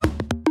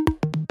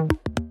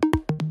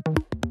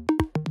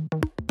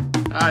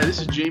Hi,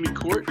 this is Jamie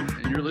Court,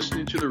 and you're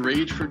listening to the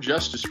Rage for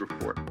Justice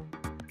Report.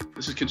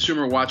 This is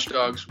Consumer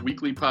Watchdog's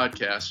weekly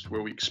podcast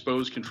where we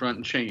expose, confront,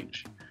 and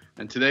change.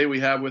 And today we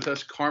have with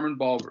us Carmen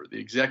Balver, the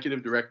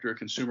Executive Director of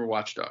Consumer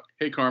Watchdog.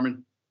 Hey,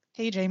 Carmen.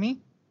 Hey,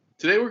 Jamie.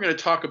 Today we're going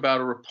to talk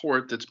about a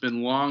report that's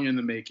been long in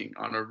the making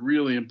on a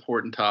really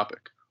important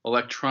topic,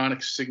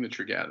 electronic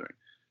signature gathering.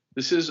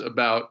 This is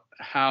about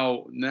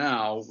how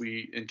now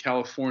we in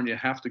California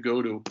have to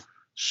go to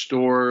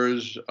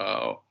stores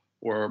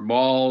or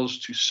malls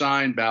to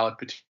sign ballot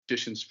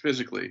petitions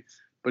physically.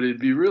 But it'd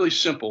be really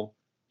simple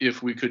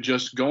if we could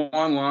just go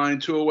online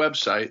to a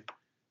website,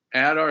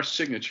 add our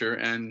signature,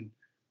 and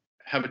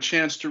have a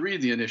chance to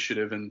read the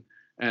initiative and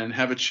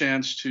have a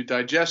chance to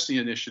digest the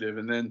initiative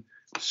and then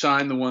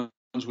sign the ones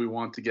we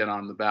want to get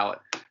on the ballot.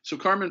 So,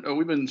 Carmen,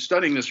 we've been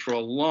studying this for a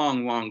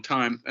long, long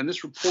time, and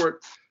this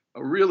report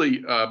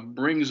really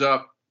brings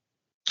up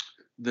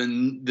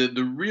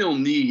the real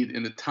need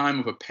in the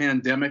time of a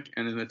pandemic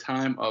and in the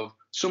time of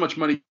so much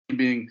money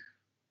being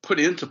put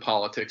into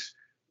politics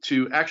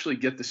to actually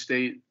get the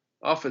state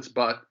off its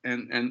butt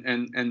and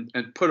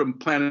put a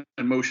plan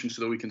in motion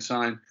so that we can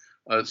sign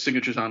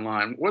signatures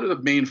online. What are the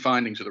main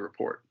findings of the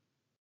report?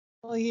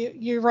 Well,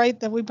 you're right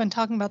that we've been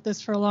talking about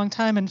this for a long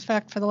time. In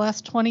fact, for the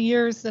last 20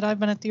 years that I've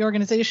been at the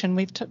organization,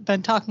 we've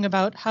been talking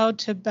about how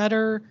to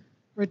better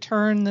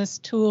return this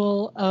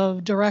tool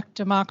of direct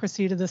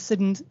democracy to the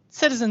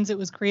citizens it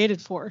was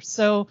created for.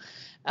 So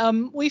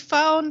we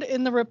found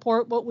in the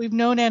report what we've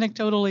known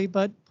anecdotally,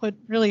 but put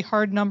really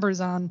hard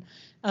numbers on,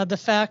 the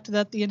fact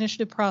that the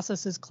initiative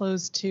process is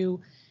closed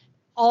to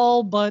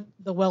all but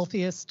the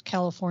wealthiest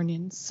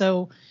Californians.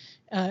 So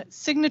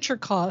signature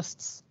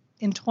costs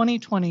in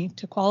 2020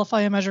 to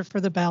qualify a measure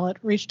for the ballot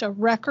reached a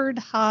record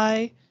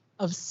high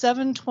of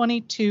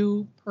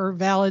 $7.22 per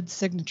valid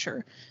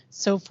signature.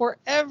 So for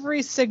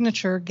every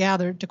signature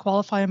gathered to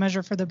qualify a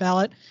measure for the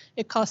ballot,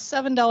 it costs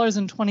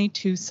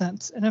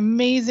 $7.22. An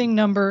amazing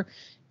number,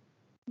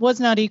 was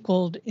not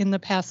equaled in the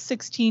past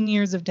 16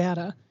 years of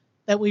data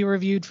that we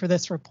reviewed for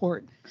this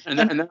report. And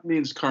that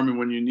means, Carmen,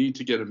 when you need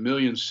to get 1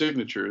 million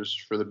signatures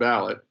for the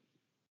ballot,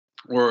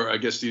 or I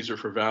guess these are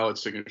for valid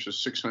signatures,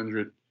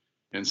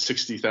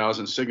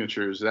 660,000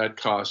 signatures, that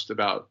cost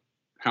about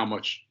how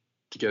much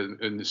to get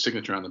a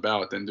signature on the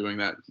ballot, then doing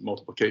that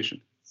multiplication?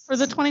 For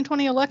the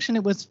 2020 election,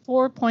 it was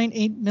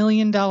 $4.8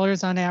 million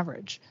on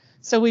average.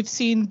 So we've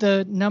seen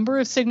the number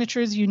of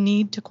signatures you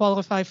need to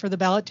qualify for the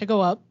ballot to go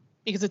up,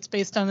 because it's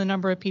based on the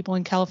number of people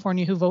in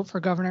California who vote for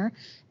governor.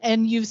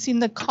 And you've seen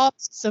the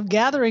costs of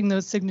gathering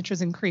those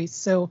signatures increase.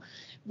 So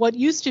what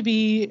used to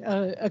be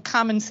a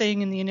common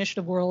saying in the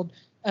initiative world,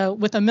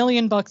 with $1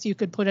 million you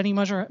could put any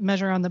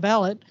measure on the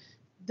ballot,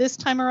 this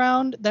time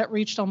around that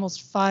reached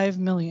almost $5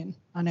 million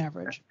on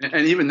average.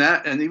 And even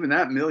that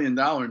 $1 million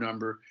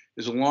number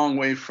is a long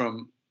way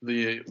from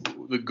the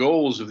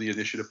goals of the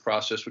initiative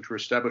process, which were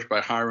established by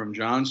Hiram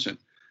Johnson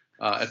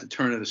at the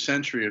turn of the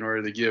century in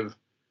order to give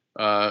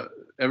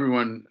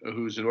everyone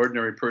who's an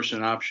ordinary person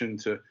an option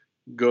to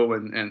go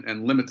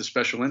and limit the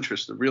special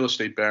interests. The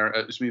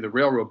the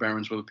railroad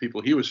barons were the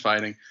people he was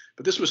fighting.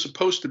 But this was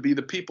supposed to be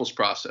the people's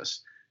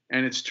process,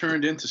 and it's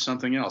turned into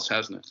something else,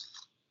 hasn't it?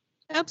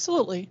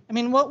 Absolutely. I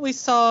mean, what we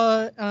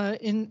saw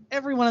in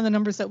every one of the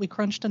numbers that we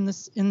crunched in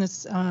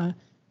this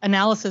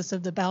analysis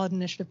of the ballot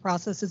initiative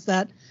process is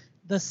that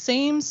the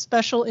same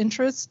special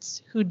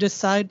interests who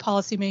decide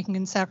policymaking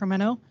in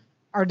Sacramento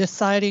are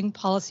deciding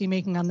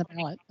policymaking on the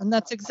ballot. And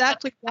that's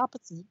exactly the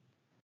opposite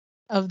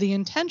of the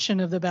intention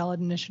of the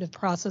ballot initiative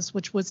process,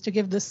 which was to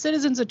give the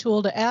citizens a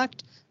tool to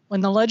act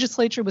when the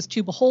legislature was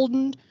too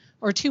beholden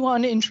or too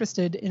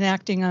uninterested in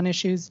acting on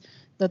issues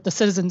that the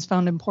citizens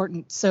found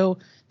important. So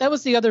that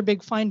was the other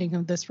big finding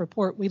of this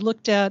report. We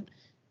looked at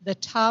the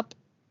top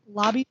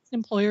lobbyist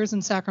employers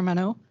in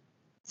Sacramento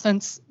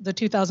since the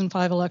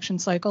 2005 election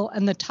cycle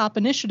and the top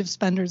initiative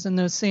spenders in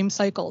those same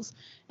cycles,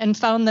 and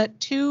found that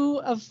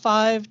 2 of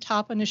 5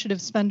 top initiative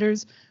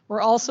spenders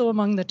were also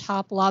among the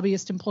top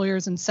lobbyist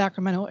employers in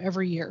Sacramento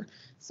every year.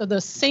 So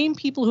the same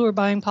people who are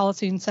buying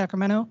policy in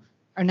Sacramento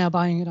are now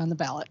buying it on the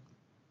ballot.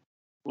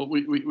 Well,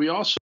 we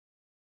also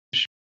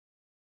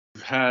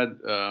had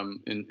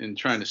in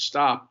trying to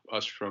stop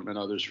us from and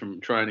others from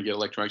trying to get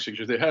electronic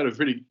signatures, they had a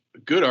pretty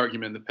good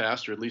argument in the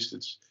past, or at least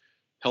it's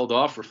held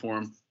off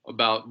reform,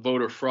 about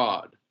voter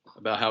fraud,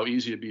 about how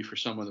easy it'd be for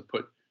someone to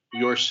put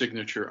your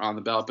signature on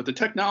the ballot. But the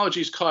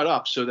technology's caught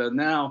up so that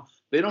now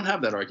they don't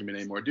have that argument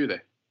anymore, do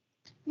they?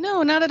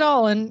 No, not at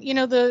all. And, you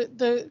know,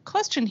 the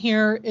question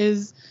here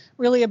is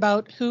really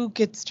about who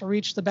gets to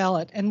reach the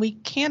ballot. And we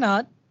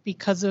cannot,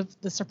 because of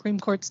the Supreme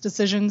Court's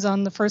decisions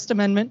on the First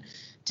Amendment,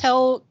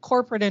 tell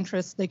corporate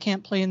interests they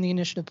can't play in the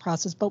initiative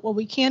process. But what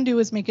we can do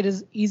is make it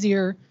as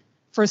easier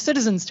for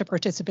citizens to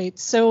participate.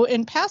 So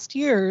in past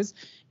years,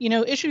 you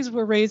know, issues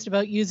were raised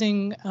about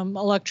using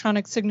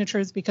electronic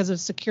signatures because of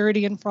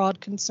security and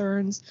fraud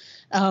concerns,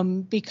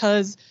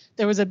 because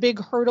there was a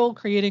big hurdle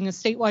creating a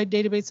statewide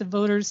database of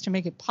voters to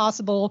make it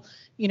possible,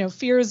 you know,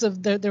 fears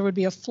of there would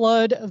be a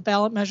flood of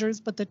ballot measures.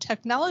 But the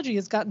technology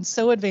has gotten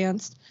so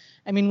advanced.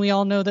 I mean, we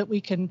all know that we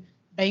can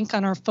bank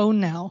on our phone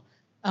now.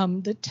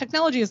 The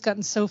technology has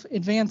gotten so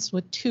advanced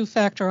with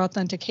two-factor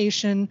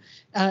authentication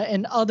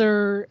and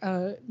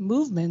other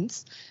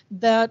movements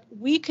that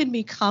we can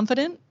be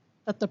confident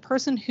that the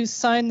person who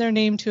signed their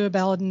name to a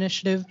ballot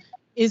initiative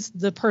is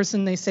the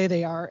person they say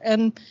they are.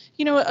 And,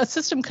 a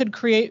system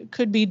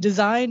could be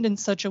designed in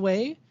such a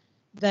way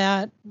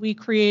that we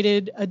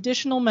created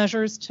additional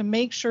measures to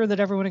make sure that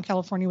everyone in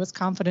California was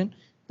confident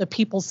the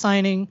people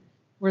signing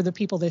were the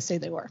people they say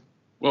they were.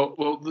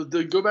 Well,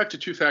 go back to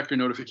two-factor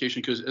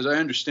notification, because as I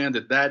understand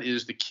it, that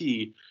is the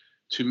key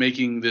to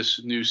making this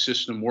new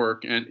system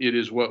work, and it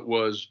is what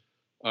was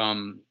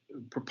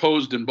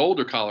proposed in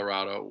Boulder,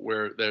 Colorado,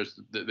 where that's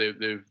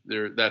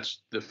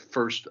the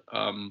first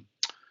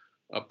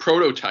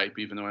prototype,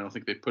 even though I don't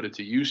think they've put it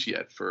to use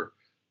yet for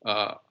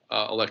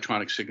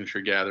electronic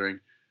signature gathering.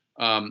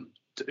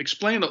 To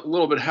explain a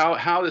little bit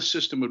how this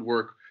system would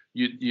work,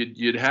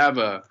 you'd have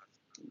a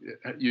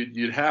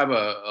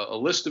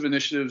list of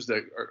initiatives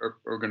that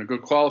are going to go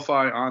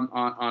qualify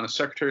on a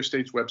Secretary of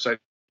State's website,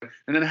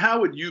 and then how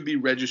would you be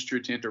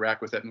registered to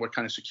interact with that, and what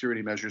kind of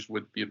security measures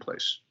would be in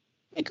place?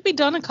 It could be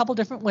done a couple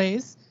different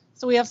ways.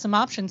 So we have some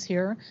options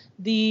here.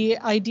 The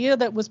idea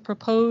that was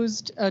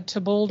proposed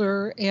to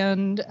Boulder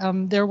and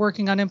they're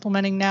working on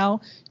implementing now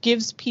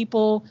gives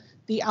people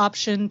the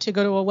option to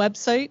go to a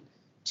website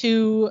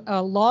to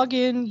log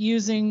in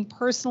using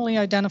personally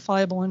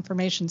identifiable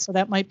information. So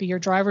that might be your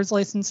driver's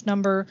license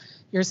number,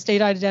 your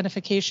state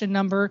identification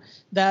number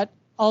that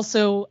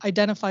also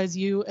identifies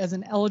you as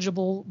an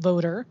eligible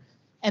voter.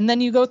 And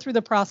then you go through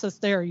the process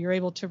there. You're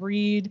able to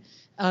read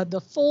the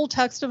full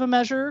text of a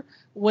measure,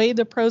 weigh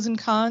the pros and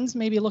cons,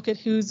 maybe look at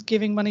who's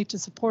giving money to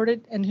support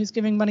it and who's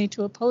giving money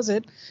to oppose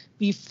it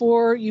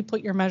before you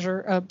put your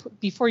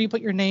before you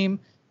put your name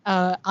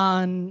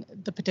on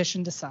the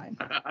petition to sign.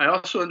 I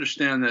also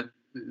understand that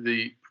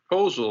the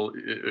proposal,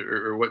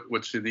 or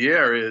what's in the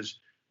air, is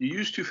you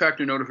use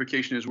two-factor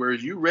notification as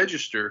whereas you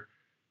register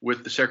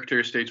with the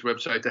Secretary of State's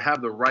website to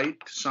have the right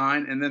to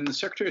sign, and then the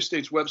Secretary of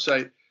State's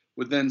website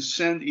would then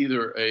send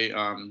either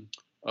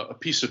a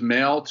piece of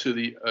mail to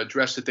the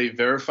address that they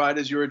verified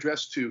as your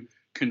address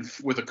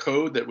with a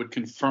code that would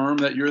confirm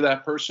that you're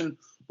that person,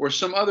 or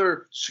some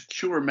other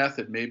secure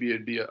method. Maybe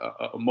it'd be a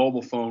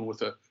mobile phone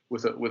with a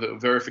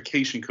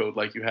verification code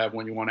like you have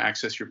when you want to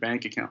access your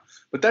bank account.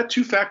 But that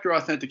two-factor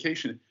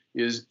authentication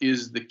is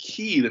the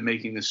key to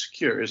making this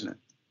secure, isn't it?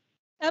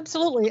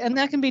 Absolutely, and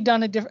that can be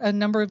done a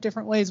number of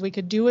different ways. We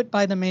could do it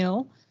by the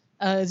mail,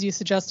 as you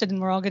suggested, and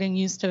we're all getting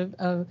used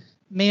to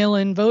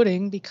mail-in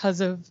voting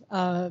because of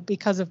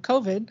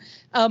COVID,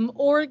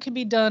 or it can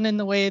be done in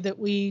the way that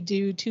we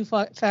do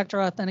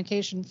two-factor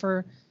authentication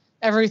for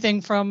everything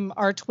from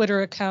our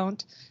Twitter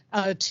account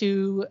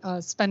to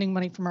spending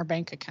money from our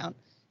bank account.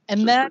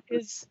 And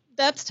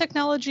that's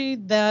technology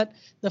that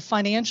the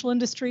financial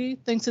industry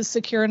thinks is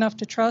secure enough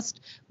to trust.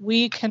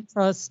 We can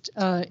trust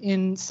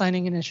in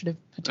signing initiative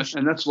petitions.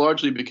 And that's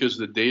largely because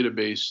the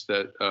database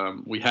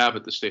that we have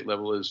at the state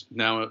level is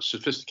now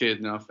sophisticated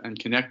enough and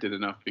connected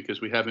enough, because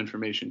we have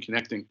information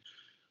connecting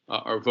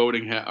our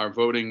voting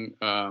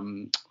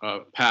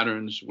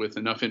patterns with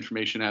enough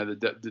information out of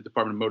the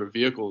Department of Motor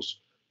Vehicles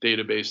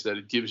database that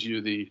it gives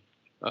you the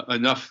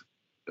enough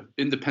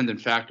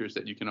independent factors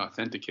that you can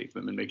authenticate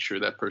them and make sure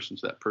that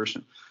person's that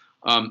person.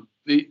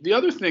 The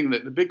other thing,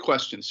 that the big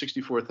question,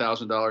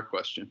 $64,000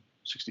 question,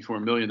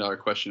 $64 million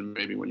question,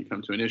 maybe when you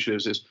come to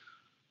initiatives, is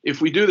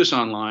if we do this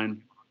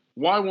online,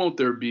 why won't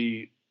there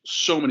be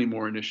so many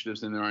more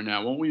initiatives than there are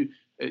now? Won't we,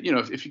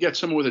 if you get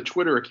someone with a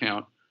Twitter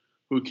account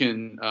who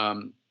can,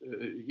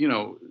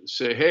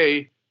 say,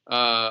 hey,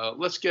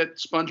 let's get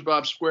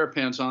SpongeBob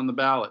SquarePants on the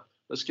ballot.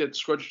 Let's get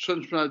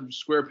SpongeBob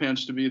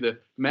SquarePants to be the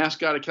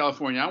mascot of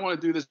California. I want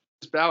to do this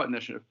ballot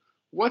initiative.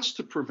 What's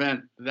to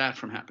prevent that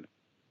from happening?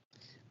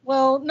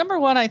 Well, number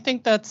one, I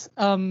think that's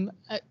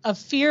a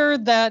fear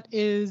that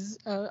is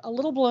a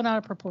little blown out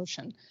of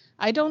proportion.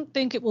 I don't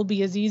think it will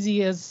be as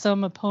easy as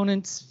some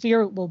opponents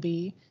fear it will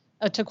be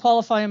to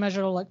qualify a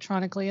measure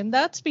electronically, and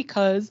that's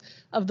because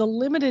of the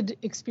limited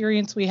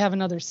experience we have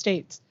in other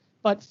states.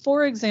 But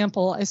for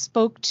example, I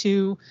spoke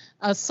to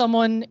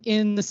someone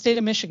in the state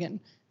of Michigan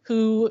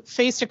who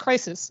faced a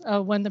crisis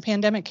when the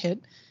pandemic hit.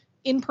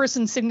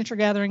 In-person signature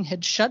gathering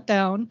had shut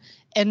down,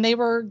 and they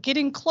were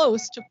getting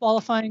close to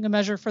qualifying a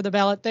measure for the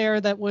ballot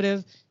there that would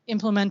have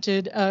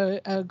implemented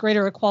a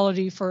greater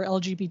equality for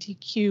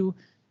LGBTQ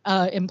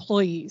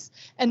employees.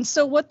 And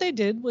so what they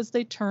did was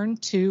they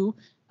turned to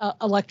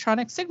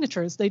electronic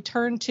signatures. They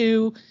turned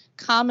to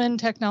common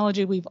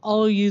technology we've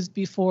all used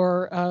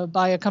before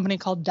by a company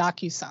called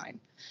DocuSign.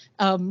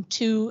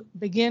 To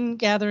begin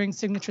gathering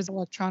signatures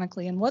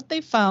electronically. And what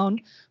they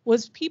found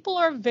was people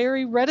are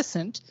very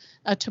reticent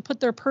to put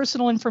their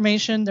personal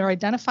information, their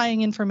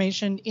identifying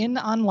information in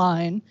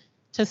online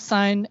to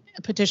sign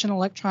a petition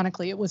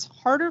electronically. It was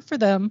harder for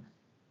them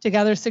to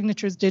gather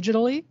signatures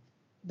digitally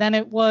than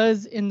it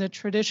was in the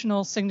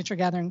traditional signature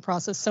gathering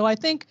process. So I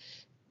think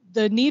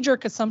the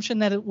knee-jerk assumption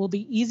that it will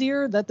be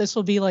easier, that this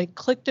will be like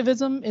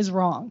clicktivism, is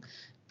wrong.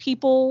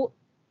 People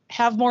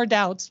have more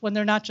doubts when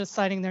they're not just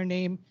signing their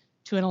name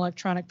to an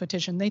electronic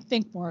petition. They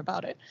think more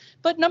about it.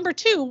 But number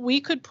two, we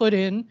could put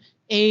in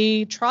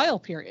a trial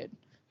period.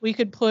 We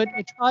could put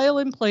a trial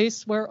in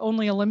place where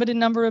only a limited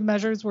number of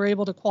measures were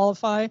able to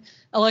qualify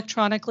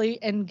electronically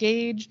and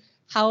gauge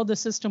how the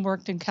system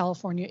worked in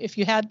California. If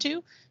you had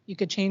to, you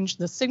could change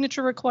the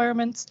signature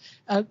requirements,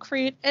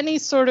 create any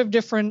sort of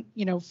different,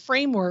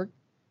 framework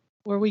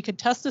where we could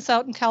test this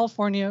out in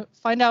California,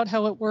 find out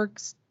how it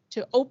works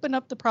to open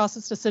up the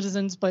process to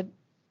citizens, but,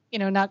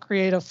 not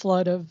create a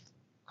flood of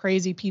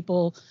crazy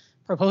people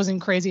proposing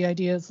crazy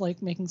ideas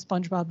like making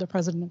SpongeBob the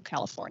president of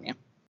California.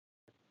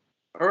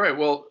 All right.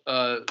 Well,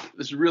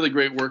 this is really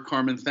great work,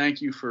 Carmen.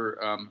 Thank you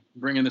for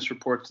bringing this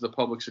report to the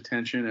public's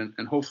attention,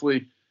 and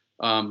hopefully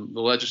the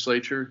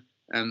legislature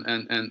and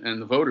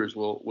the voters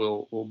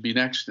will be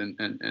next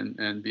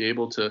and be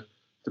able to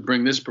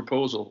bring this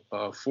proposal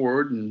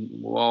forward, and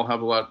we'll all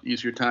have a lot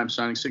easier time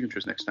signing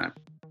signatures next time.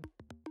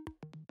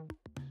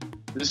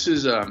 This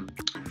is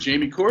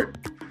Jamie Court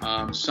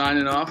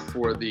signing off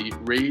for the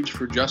Rage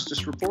for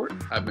Justice report.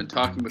 I've been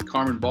talking with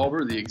Carmen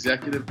Balber, the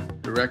Executive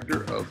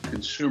Director of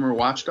Consumer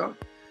Watchdog,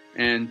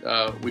 and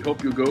we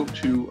hope you'll go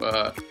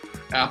to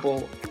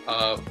Apple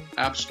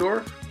App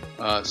Store,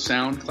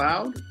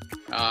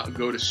 SoundCloud,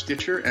 go to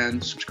Stitcher,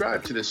 and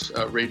subscribe to this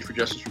Rage for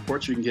Justice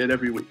report so you can get it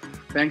every week.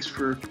 Thanks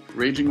for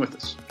raging with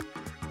us.